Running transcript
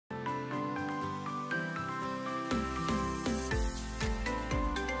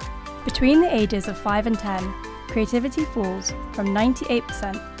Between the ages of 5 and 10, creativity falls from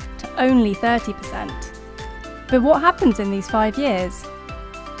 98% to only 30%. But what happens in these 5 years?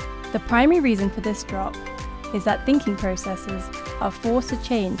 The primary reason for this drop is that thinking processes are forced to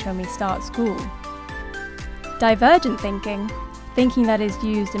change when we start school. Divergent thinking, thinking that is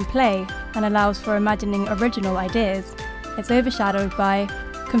used in play and allows for imagining original ideas, is overshadowed by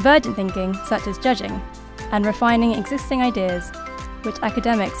convergent thinking, such as judging, and refining existing ideas, which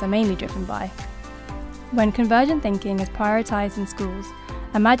academics are mainly driven by. When convergent thinking is prioritised in schools,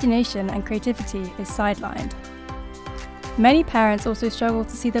 imagination and creativity is sidelined. Many parents also struggle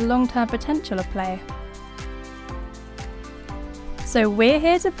to see the long-term potential of play. So we're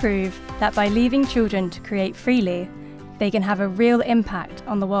here to prove that by leaving children to create freely, they can have a real impact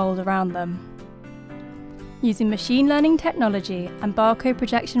on the world around them. Using machine learning technology and barcode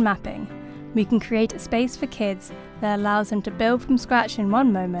projection mapping, we can create a space for kids that allows them to build from scratch in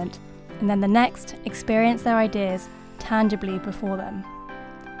one moment, and then the next experience their ideas tangibly before them.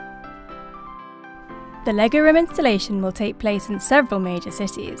 The Lego Room installation will take place in several major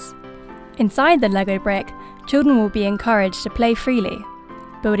cities. Inside the Lego brick, children will be encouraged to play freely,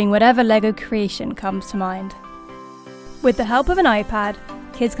 building whatever Lego creation comes to mind. With the help of an iPad,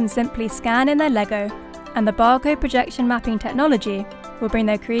 kids can simply scan in their Lego, and the barcode projection mapping technology will bring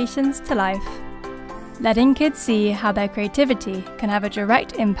their creations to life, letting kids see how their creativity can have a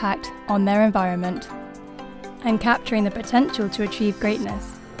direct impact on their environment, and capturing the potential to achieve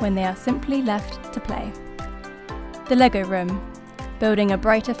greatness when they are simply left to play. The Lego Room, building a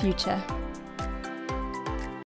brighter future.